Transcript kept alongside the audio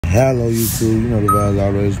Hello YouTube, you know the vibes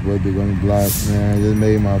already. It's boy Bighomieblocks, man. Just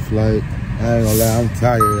made my flight. I ain't gonna lie, I'm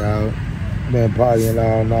tired, y'all. Been partying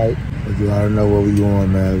all night. But you already know where we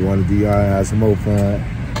going, man. We want to DR and have some more fun.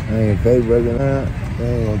 I ain't fake breaking that. I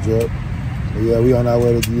ain't gonna trip. But yeah, we on our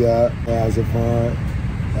way to DR. Have some fun.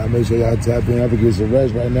 Y'all make sure y'all tap in. I have to get some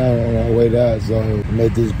rest right now on my way there. So to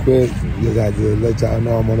make this quick, just got to let y'all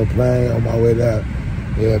know I'm on the plane on my way there.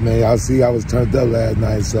 Yeah, man, y'all see I was turned up last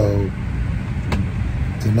night, so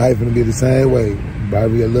tonight gonna be the same way.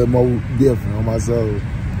 Probably a little more different on my soul.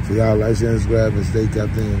 So y'all like, share, and subscribe, and stay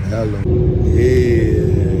tapped in. Hello. Yeah.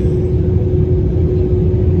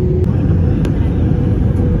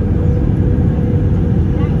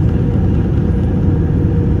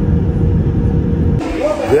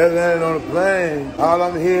 Just landing on the plane. All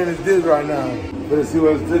I'm hearing is this right now. Better see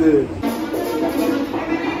what's to this.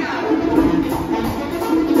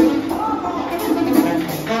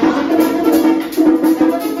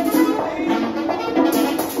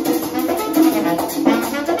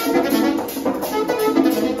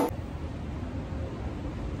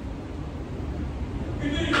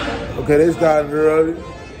 Okay, they started early.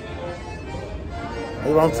 That's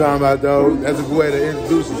what I'm talking about, though. That's a good way to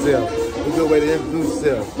introduce yourself. It's a good way to introduce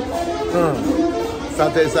yourself.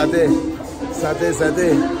 Santé, santé. Santé,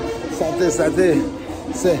 santé. Santé, santé.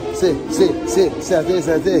 Santé,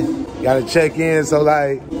 santé. Gotta check in, so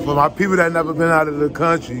like, for my people that never been out of the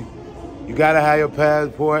country, you gotta have your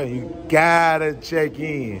passport and you gotta check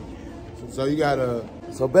in. So you gotta,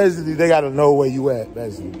 so basically they gotta know where you at,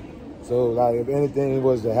 basically. So like if anything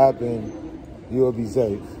was to happen, you'll be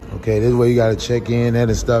safe. Okay, this is where you gotta check in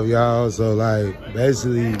and stuff, y'all. So like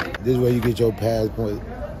basically, this is where you get your passport.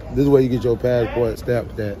 This is where you get your passport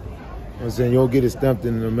stamped at. You know what I'm saying? You don't get it stamped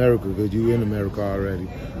in America because you in America already.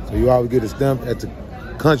 So you always get it stamped at the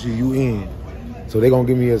country you in. So they gonna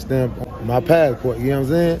give me a stamp on my passport, you know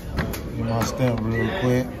what I'm saying? Get my stamp real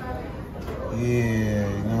quick. Yeah,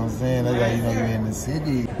 you know what I'm saying? That's how you know you're in the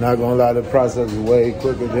city. Not gonna lie, the process is way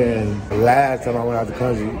quicker than the last time I went out the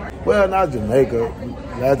country. Well, not Jamaica.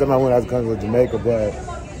 Last time I went out the country was Jamaica, but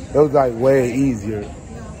it was like way easier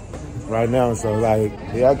right now. So like,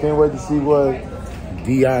 yeah, I can't wait to see what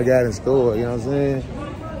DI got in store, you know what I'm saying?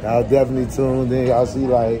 Y'all definitely tuned in. Y'all see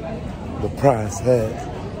like the process,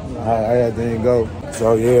 how everything go.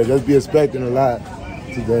 So yeah, just be expecting a lot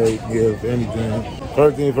today, yeah, if anything.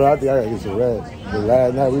 First thing first, I think I gotta get some rest. But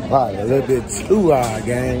last night we partied a little bit too hard,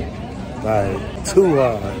 gang. Like, too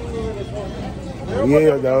hard. But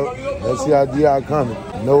yeah, though, let's see how DI coming.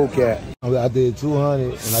 No cap. I did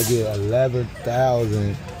 200 and I get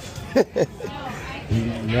 11,000.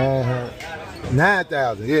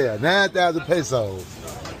 9,000, yeah, 9,000 pesos.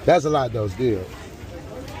 That's a lot though, still.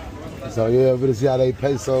 So yeah, better see how they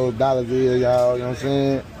peso dollars is, y'all, you know what I'm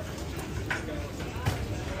saying?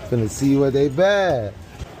 Finna see what they bad.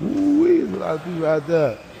 Ooh, there's a lot of people out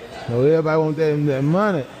there. So everybody want that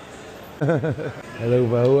money. They looking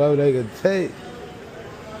for whoever they can take.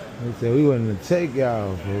 They said we wanted to take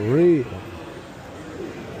y'all for real.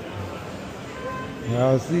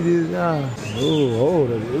 Y'all see this, y'all? Oh,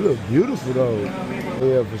 it look beautiful though.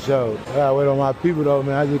 Yeah, for sure. I gotta wait on my people though,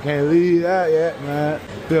 man. I just can't leave that yet, man.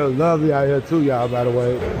 Feels lovely out here too, y'all, by the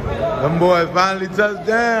way. Them boys finally touched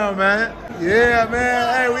down, man. Yeah,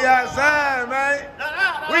 man. Hey, we outside, man.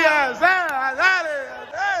 We outside.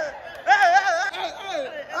 Hey.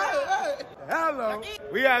 Hello.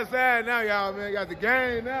 We outside now, y'all, man. Got the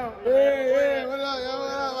game now. Yeah. What up, y'all?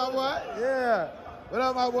 What up, my boy? Yeah. What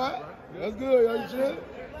up, my boy? That's good, yo. You chill?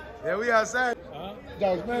 Yeah, we outside.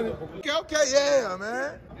 Dog Spanish. Okay, yeah,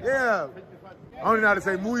 man. Yeah. I don't even know how to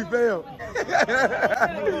say muy feo.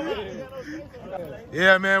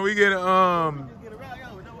 Yeah, man, we get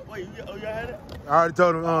Wait, you had it? I already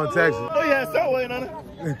told him Texas. Oh, yeah, start waiting on it.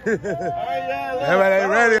 Everybody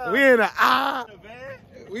ain't ready. We in the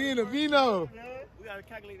we in the Vino. We got to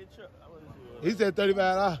calculate the trip. He said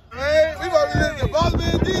 $35. Hey, we about to live in Boss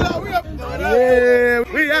Man D-Lo. We up. Yeah,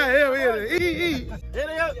 we out here. We in the E.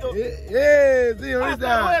 Yeah, see him this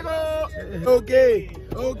time. Okay.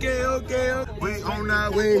 We on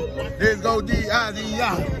our way. Let's go D-I.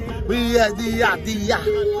 We at D-I.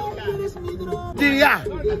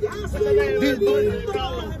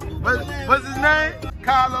 What's his name?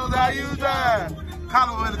 Carlos, how you drive?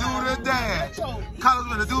 Carlos wanna do the dance. Carlos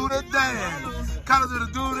wanna do the dance. Carlos wanna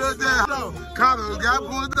do the dance. Carlos got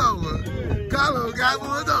pulled over.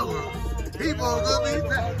 He supposed to be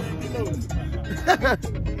back.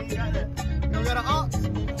 You got an ox?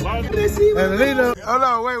 Hold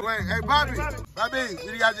on, wait. Hey, Bobby,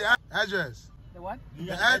 you got your address? The what?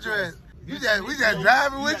 The address. We just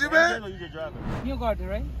driving with you, man? You got it,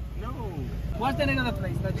 right? No. What's the name of the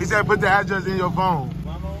place? He said put the address in your phone.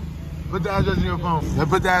 Put the address in your phone. Yeah,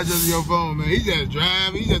 put the address in your phone, man. He just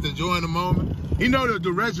driving. He just enjoying the moment. He know the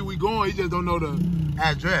direction we going. He just don't know the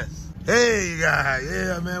address. Hey, guys.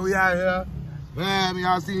 Yeah, man. We out here. Man,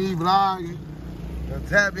 y'all see me vlogging.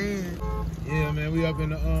 Tap in. Yeah, man. We up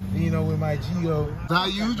in the, with my Geo. How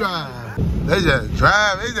you drive? They just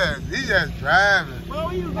drive. He just driving. Bro,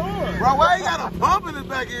 where you going? Bro, why you got a pump in the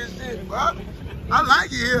back of his shit, bro? I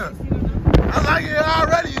like it here. I like it here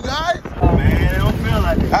already, you guys. Man, it don't feel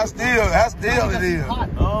like it. How still it is. Oh,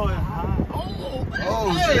 it's hot. Oh, man.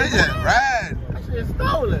 Oh, shit, they just ride. That shit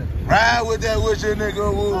stolen. Ride with that with your nigga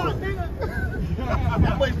Oh, wood. nigga.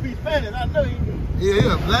 That boy speak Spanish, I know you. Yeah, he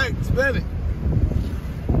a black Hispanic.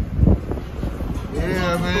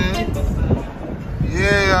 Yeah, man.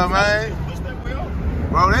 Yeah, man.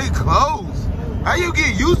 Bro, they close. How you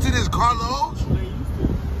get used to this, Carlos?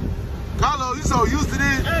 Carlos, you so used to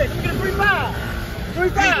this. Hey, let me get a 3-5.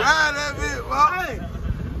 3-5. He ride that bitch, bro. Hey.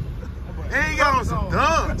 And he got on some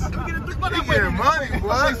dumps. Let me get a 3-5. He getting money, boy.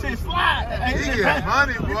 That shit slide. He getting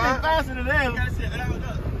money, boy. He faster than them.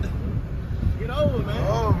 Get over, man.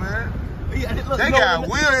 Oh, man. Look, They got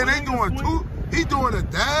wheel and they doing two. He doing a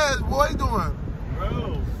dash, boy. He doing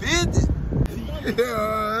 50.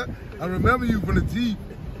 Yeah, I remember you from the Jeep.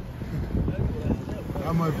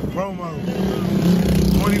 How much promo?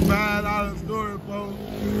 $25 story, folks.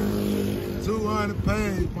 200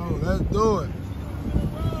 page, folks. Let's do it.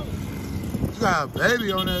 You got a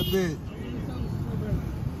baby on that bitch.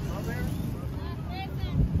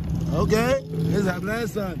 Okay, it's our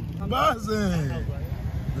last son. Buzzing.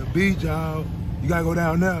 The beach, y'all. You gotta go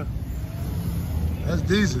down there. That's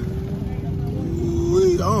decent.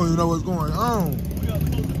 Ooh, I don't even know what's going on.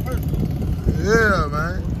 Yeah,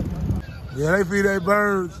 man. Yeah, they feed their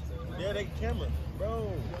birds. Yeah, they camera,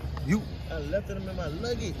 bro. You. I left them in my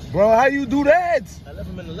luggage. Bro, how you do that? I left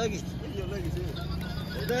them in the luggage. Leave your luggage here.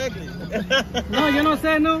 Exactly. No, yo no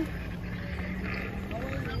sé, no.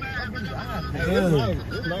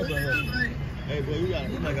 Hey, boy,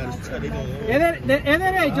 you might got to study. Es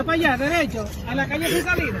derecho para allá, derecho. A la calle sin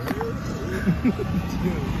salida.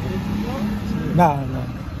 No.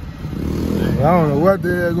 I don't know what the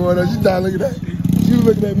hell going on. She started looking at She was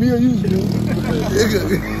looking at me or you.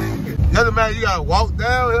 Other man, you gotta walk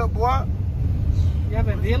down here, boy. Ya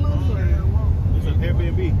venderlo. It's an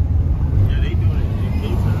Airbnb. Yeah, they doing it.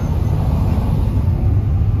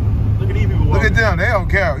 Look at these people walking. Look at them, they don't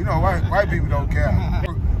care. You know, white people don't care.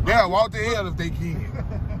 They'll walk the hell if they can.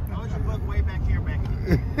 I want you to look way back here,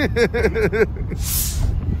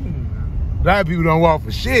 Black people don't walk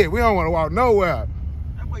for shit. We don't want to walk nowhere.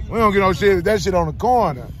 We don't get no shit. That shit on the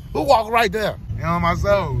corner. Who walk right there? You know my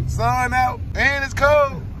soul. Sun out and it's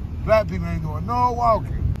cold. Black people ain't doing no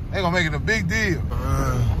walking. They gonna make it a big deal.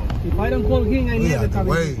 If I don't call him, I never come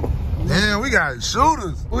in. Damn, we got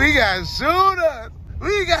shooters. We got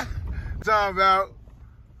talking about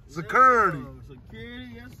security. Security,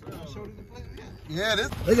 yes, sir. Yeah,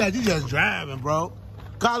 they got you just driving, bro.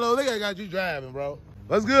 Carlo, they got you driving, bro.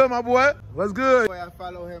 What's good, my boy? What's good? I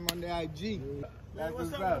follow him on the IG. Man,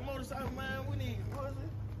 what's up with the motorcycle, man? We need pussy.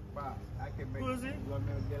 Wow, I can make Pussy. You want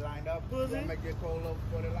me to get lined up? Pussy. You want me to get cold up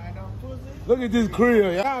for the lined up? Pussy. Look at this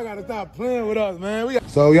crib. Y'all gotta stop playing with us, man.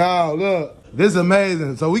 So y'all, look, this is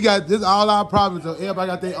amazing. So we got this all our property, so everybody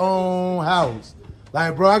got their own house.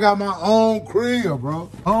 Like, bro, I got my own crib, bro.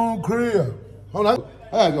 Own crib. Hold on.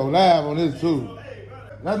 I gotta go live on this too.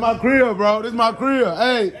 That's my crib, bro. This is my crib.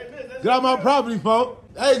 Hey, get out my property, folks.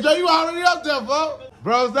 Hey, Joe, you already up there, folks.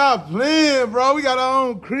 Bro, stop playing, bro. We got our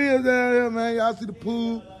own crib down here, man. Y'all see the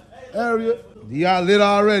pool area. Y'all lit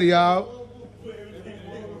already, y'all.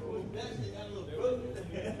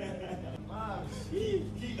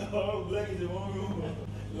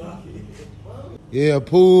 Yeah,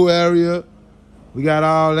 pool area. We got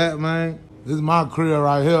all that, man. This is my crib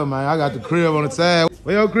right here, man. I got the crib on the side.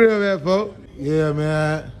 Where your crib at, folks? Yeah,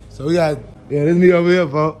 man. So we got, this is me over here,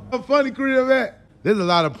 folks. What funny crib at? There's a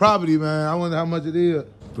lot of property, man. I wonder how much it is.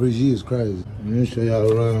 3G is crazy. Let me show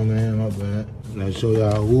y'all around, man. My bad. Let me show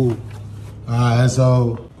y'all who. All right,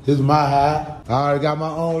 so this is my house. I already got my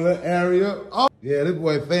own little area. Oh, yeah, this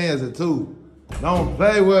boy fans it too. Don't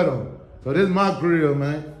play with them. So this is my crib,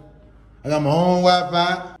 man. I got my own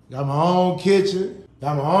Wi-Fi, got my own kitchen,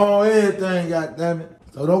 got my own everything, goddammit.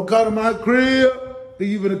 So don't come to my crib.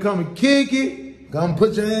 Think you finna come and kick it. Come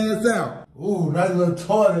put your ass out. Ooh, nice little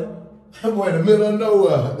toilet. That boy in the middle of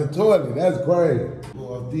nowhere. The toilet, that's crazy.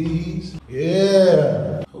 Off these.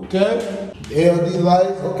 Yeah. Okay. LED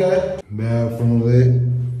lights, okay. Bathroom lit.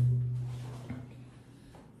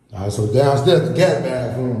 All right, so downstairs the cat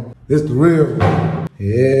bathroom. This the real one.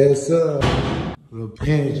 Yes, sir. Little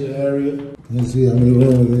pantry area. Let's see how many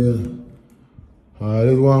rooms there.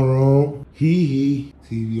 There's one room. Hee.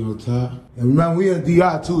 TV on top. And remember, we in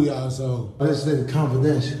DR too, y'all, so this is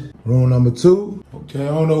confidential. Room number 2. Okay, I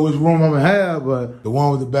don't know which room I'm gonna have, but the one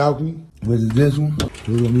with the balcony, which is this one. This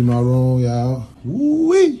is gonna be my room, y'all.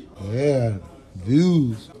 Woo-wee. Yeah,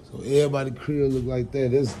 views. So everybody crib look like that.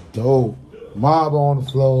 This is dope. Marble on the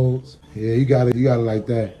floors. Yeah, you got it like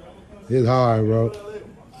that. It's hard, bro.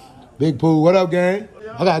 Big pool. What up, gang?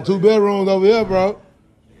 I got 2 bedrooms over here, bro.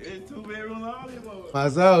 It's 2 bedrooms all here, boy.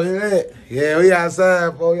 Myself, yeah, we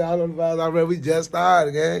outside, for y'all on the vibes already. We just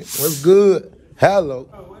started, gang. What's good? Hello.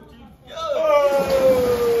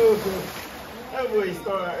 Oh, that boy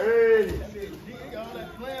started early.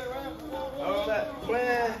 All that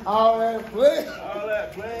playing. All that play. All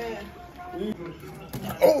that playing.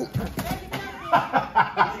 Oh.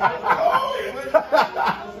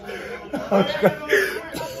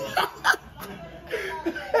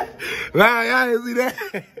 Wow, y'all didn't see that?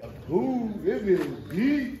 Ooh, this is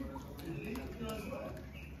deep.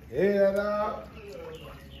 Yeah, dog.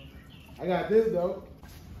 I got this, though.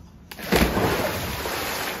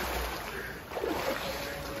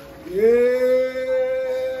 Yeah.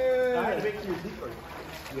 I had to make you deeper.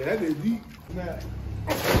 Yeah, that is deep. Nah.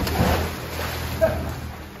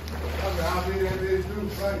 How big that is, too,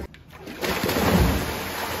 funny.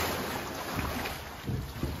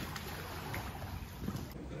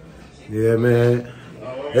 Yeah, man.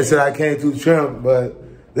 They said I came too trim, but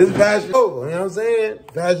this is Fashion Nova, you know what I'm saying?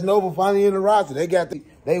 Fashion Nova finally in the roster.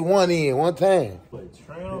 They won in one time.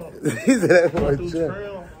 He said that boy trim.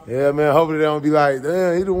 Yeah, man, hopefully they don't be like,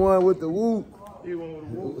 damn, he the one with the whoop. He the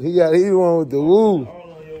one with the whoop.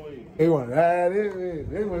 He want to ride it.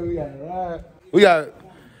 This way we got to ride.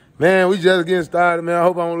 Man, we just getting started, man. I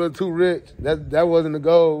hope I don't look too rich. That wasn't the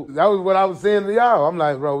goal. That was what I was saying to y'all. I'm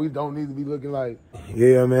like, bro, we don't need to be looking like.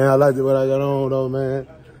 Yeah, man, I like what I got on, though, man.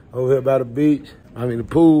 Over here by the beach. I mean, the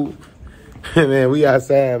pool. Man, we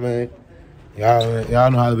outside, man.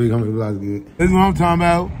 Y'all know how the Bighomieblocks get. This is what I'm talking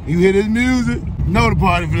about. You hear this music, you know the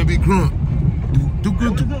party finna be crunk.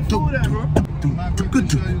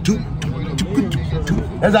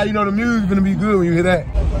 That's how you know the music finna be good when you hear that.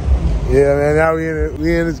 Yeah, man, now we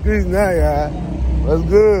in the streets now, y'all. What's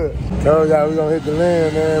good? Told y'all we gonna hit the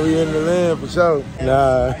land, man. We in the land for sure.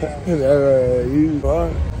 Nah, you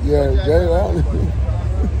fun? Yeah, Jay,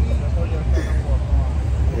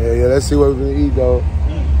 yeah, let's see what we gonna eat, though.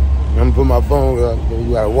 I'm gonna put my phone up, but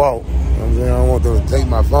we gotta walk. You know what I'm saying? I don't want them to take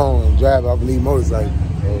my phone and drive off these motorcycles.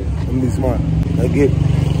 So, let me be smart. Let's get it.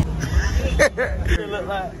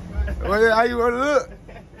 How you wanna look?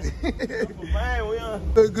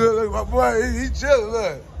 Look good, look, my boy, he chillin',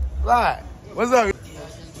 look. Lie. What's up?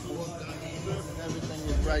 Everything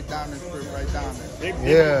is right down and strip right down there.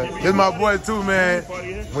 Yeah, this is my boy too, man.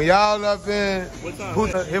 When y'all up in,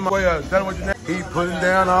 hit my boy up, tell him what your name. He putting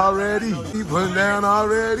down already.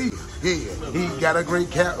 Yeah, he got a great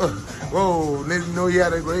cap. Whoa, let him know he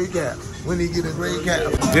had a great cap. When he get a great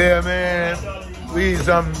cap. Yeah, man. We need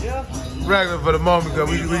something regular for the moment because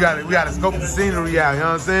we gotta scope the scenery out, you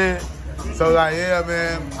know what I'm saying? So like, yeah,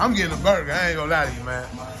 man, I'm getting a burger. I ain't gonna lie to you, man.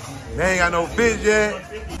 They ain't got no fish yet.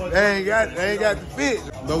 They ain't got the fish.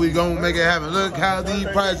 But we gonna make it happen. Look how these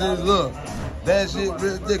prices look. That shit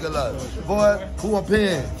ridiculous. Boy, who I'm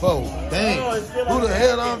paying for? Dang. Who the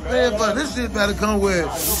hell I'm paying for? This shit better come with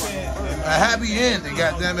a happy ending,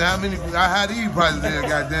 goddamn it. How these prices there,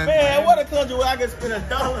 goddamn it. Man, what a country where I can spend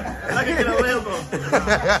 $1 and I can get a Lambo.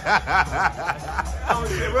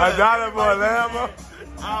 $1 for a Lambo?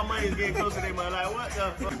 All money is getting closer to their money. Like, what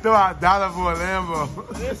the fuck? Throw out $1 for a Lambo.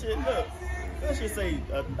 That shit, look. That shit say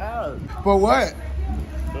 1,000. For what?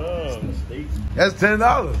 That's $10.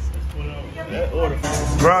 That order.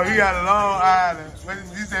 Bro, you got a Long Island.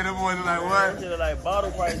 You said them boys like what? That shit like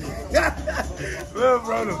bottle prices. Look,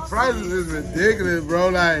 bro, the prices is ridiculous, bro.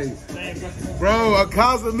 Like, bro, a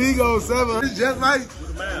Casamigos 7. It's just like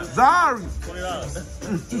Zari.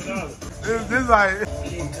 $20. This like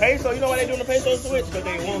peso. You know why they doing the peso switch? Because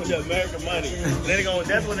they want the American money.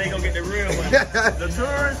 That's when they gonna get the real money. The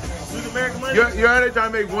tourists use American money. You heard they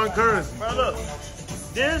trying to make one currency. Bro, look,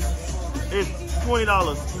 this is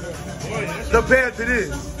 $20 compared to this.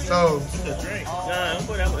 So. Nah, don't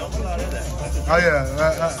put all that. Oh yeah.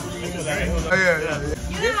 Oh yeah.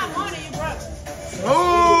 You didn't have money, you broke. Ooh.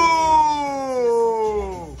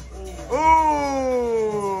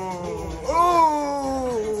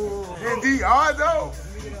 In DR though?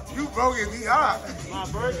 You broke in DR. My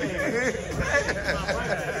birthday.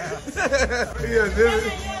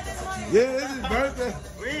 Yeah, this is birthday.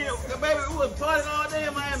 Baby, we was partying all day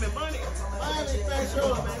in Miami. Miami, fast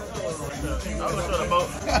show, man. I'm gonna show the boat.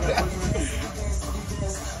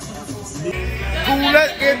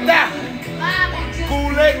 Culet que está.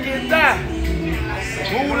 Culet que está.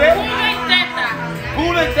 Culet.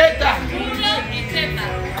 Culet teta.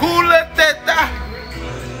 Culet teta.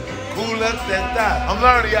 Culet teta. I'm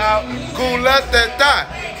learning, y'all. Culet teta.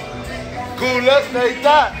 Culet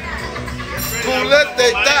teta. Culet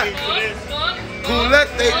teta. Culet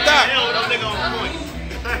teta.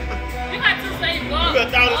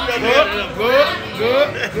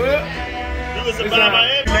 Good.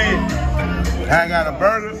 I got a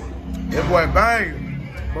burger. That boy banging.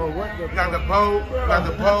 Got the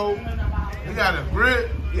pole. He got a brick.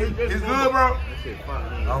 It's good, bro. That shit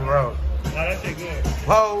fun. Oh, bro. Nah, that shit good.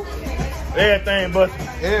 Pole. Everything busted.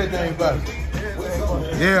 Everything busted.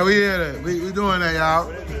 Yeah, we hear that. We doing that,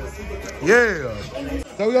 y'all. Yeah.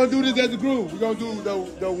 So we're gonna do this as a group. We're gonna do the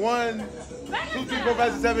 1, 2, 3, 4,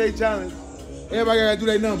 5, 6, 7, 8 challenge. Everybody gotta do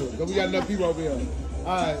their number, because we got enough people over here.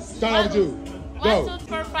 Alright, start off with you. Go. 1, 2,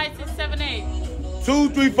 3, 4, 5, 6, 7, 8. 2,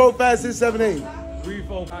 3, 4, 5, 6, 7, 8. 3,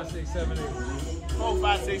 4, 5, 6, 7, 8. 4,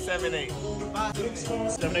 5, 6, 7, 8.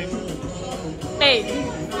 7, 8. 8.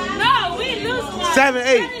 No, we lose one. 7,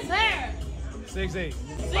 8. That is her. 6, 8.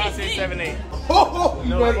 5, 6, 7, 8. Oh,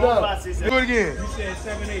 you messed up. 5, 6, 7. Do it again. You said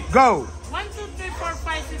 7, 8. Go. 1, 2, 3, 4,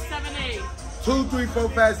 5, 6, 7, 8. 2, 3, 4,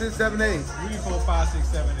 5, 6, 7, 8. 3, 4, 5, 6,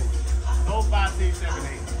 7, 8. 4, 5, 6, 7,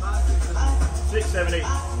 8. 6, 7, 8.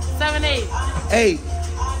 7, 8. 8.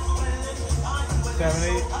 7,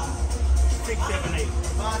 8. 6, 7, 8.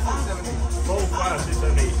 4, 5, 6,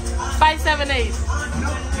 7, 8. 5, 7, 8.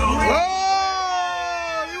 Oh,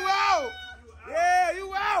 you out. Yeah, you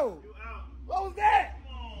out. What was that?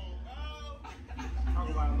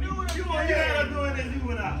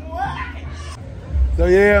 So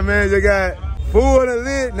yeah, man, they got food and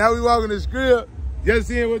lit. Now we walking the script, just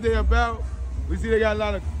seeing what they about. We see they got a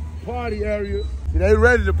lot of party areas. See, they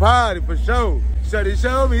ready to party for sure. So they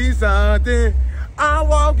show me something. I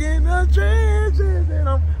walk in the trenches and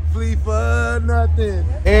I'm flee for nothing.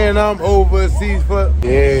 And I'm overseas for,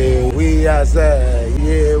 yeah, we outside.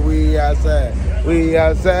 Yeah, we outside. We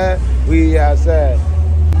outside. We outside.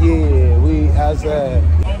 Yeah, we outside.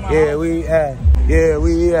 Yeah, we at. Yeah,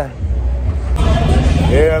 we at.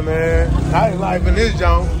 Yeah, man. Nightlife in this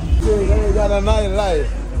joint. They got a nightlife.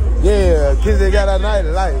 Yeah, kids they got a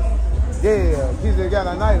nightlife. Yeah, kids they got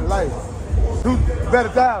a nightlife. 2 better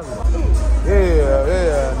thousands.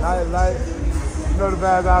 Yeah, nightlife. You know the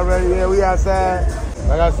vibes already. Yeah, we outside.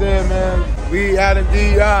 Like I said, man, we out in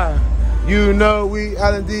DR. You know we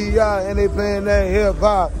out in DR and they playing that hip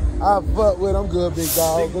hop. I fuck with them good, big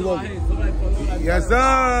dog. Good look. Yes,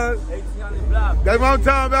 sir. That's what I'm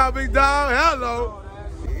talking about, big dog. Hello.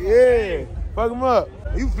 Yeah. Fuck them up.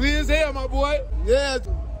 You flee as hell, my boy. Yeah.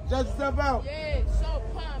 Shut yourself out. Yeah, so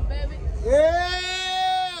fun, baby.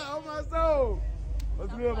 Yeah. Oh, my soul.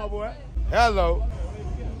 What's good, my boy? Hello.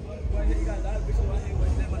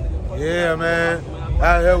 Yeah, man.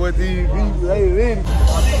 Out here with these people. Hey, lady.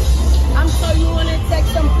 I'm told you want to take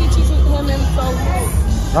some pictures with him and so.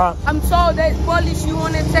 Huh? I'm told that police you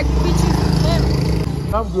want to take pictures with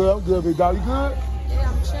him. I'm good, big dog. You good? Yeah,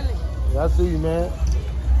 I'm chilling. Yeah, I see you, man.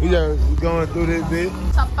 We just going through this bit.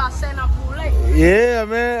 Ça passe na boule. Yeah,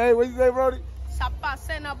 man. Hey, what you say, Brody? Ça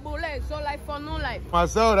passe na boule. So life for no life. My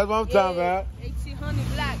soul, that's what I'm talking about. 1800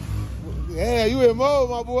 black. Yeah, you in mode,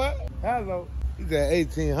 my boy. Hello. He said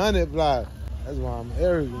 1800 block. That's why I'm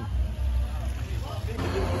arrogant.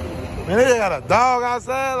 Man, they got a dog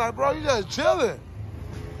outside. Like, bro, you just chilling.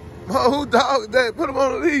 Who dog that? Put him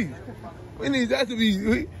on the leash. We need that to be,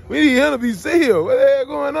 we need him to be sealed. What the hell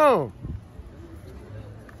going on?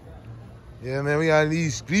 Yeah, man, we got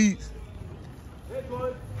these streets.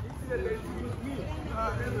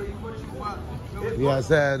 We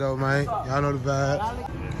outside though, man. Y'all know the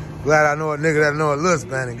vibe. Glad I know a nigga that know a little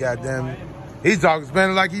Spanish, goddamn it. He talking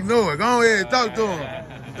Spanish like he know it. Go ahead, talk to him.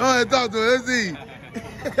 Go ahead, talk to him. Let's see.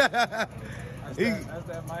 That's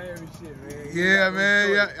that Miami shit, man. Yeah, man.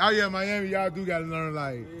 Yeah. Oh yeah, Miami. Y'all do gotta learn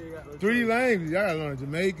like 3 languages. Y'all gotta learn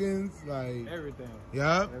Jamaicans, like everything.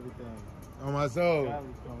 Yeah. Everything. On my soul.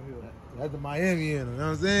 That's the Miami in them. You know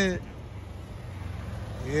what I'm saying?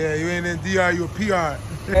 Yeah, you ain't in DR, you a PR.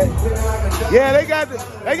 Yeah, they got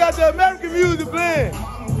the American music playing.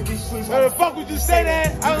 Where the fuck would you say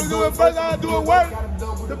that? I don't do it first, I don't do it work.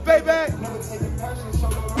 The payback.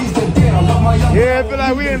 Yeah, I feel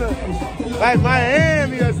like we in like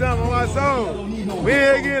Miami or something on my soul. We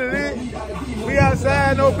ain't getting lit. We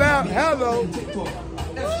outside, no doubt. Hello.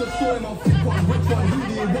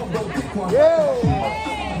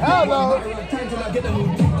 Yeah. Hello.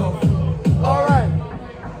 All right.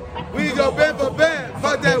 We go bend for bend.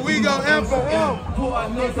 Fuck that, we go M for M.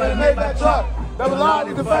 Make that truck. Double R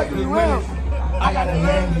is the factory rim. I gotta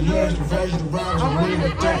learn the years, the version, the rhymes, I'm really the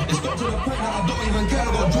threat. It's got to the point that I don't even care.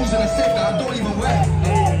 I got juice in the safe that I don't even wear.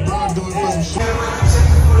 Bro, I'm doing for some shit.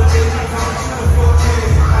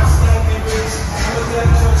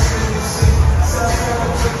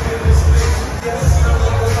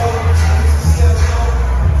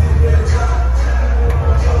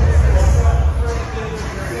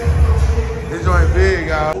 This joint big,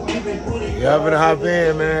 y'all. Y'all better hop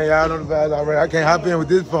in, man. Y'all know the vibes already. I can't hop in with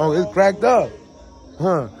this phone. It's cracked up.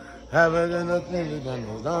 Huh. Haven't done nothing but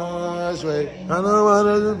no straight. I don't want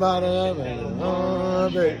to about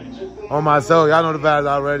it. On my soul, y'all know the vibes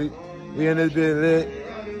already. We in this bitch lit.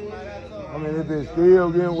 I mean, this bitch still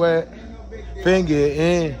getting wet. Finger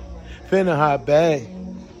in. Finna hop back.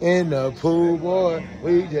 In the pool, boy.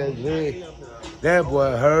 We just lit. That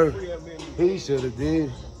boy hurt. He should have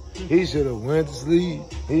did. He should have went to sleep.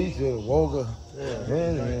 He should have woke up.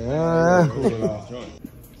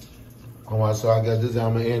 On my soul, I guess this is how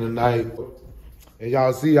I'm gonna end the night. As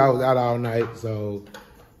y'all see, I was out all night, so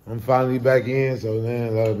I'm finally back in. So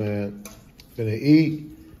man, love, man. Finna eat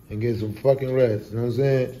and get some fucking rest. You know what I'm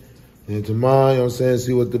saying? And tomorrow, you know what I'm saying,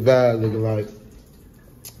 see what the vibe looking like.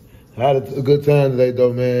 I had a good time today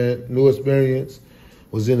though, man. New experience.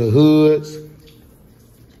 Was in the hoods.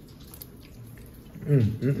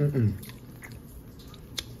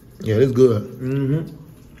 Yeah, it's good.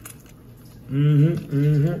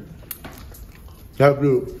 That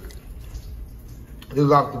blue. It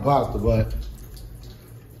was off the pasta, but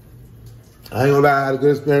I ain't gonna lie, I had a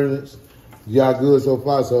good experience. Y'all good so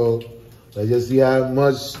far, so let's just see how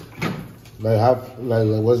much, like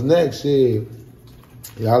what's next, shit.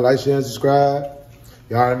 Y'all like, share, and subscribe.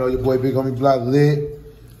 Y'all already know your boy Bighomieblocks lit.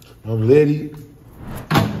 I'm litty.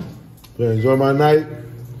 Better enjoy my night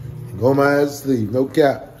and go my ass to sleep. No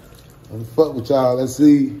cap. I'm fuck with y'all. Let's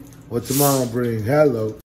see what tomorrow brings. Hello.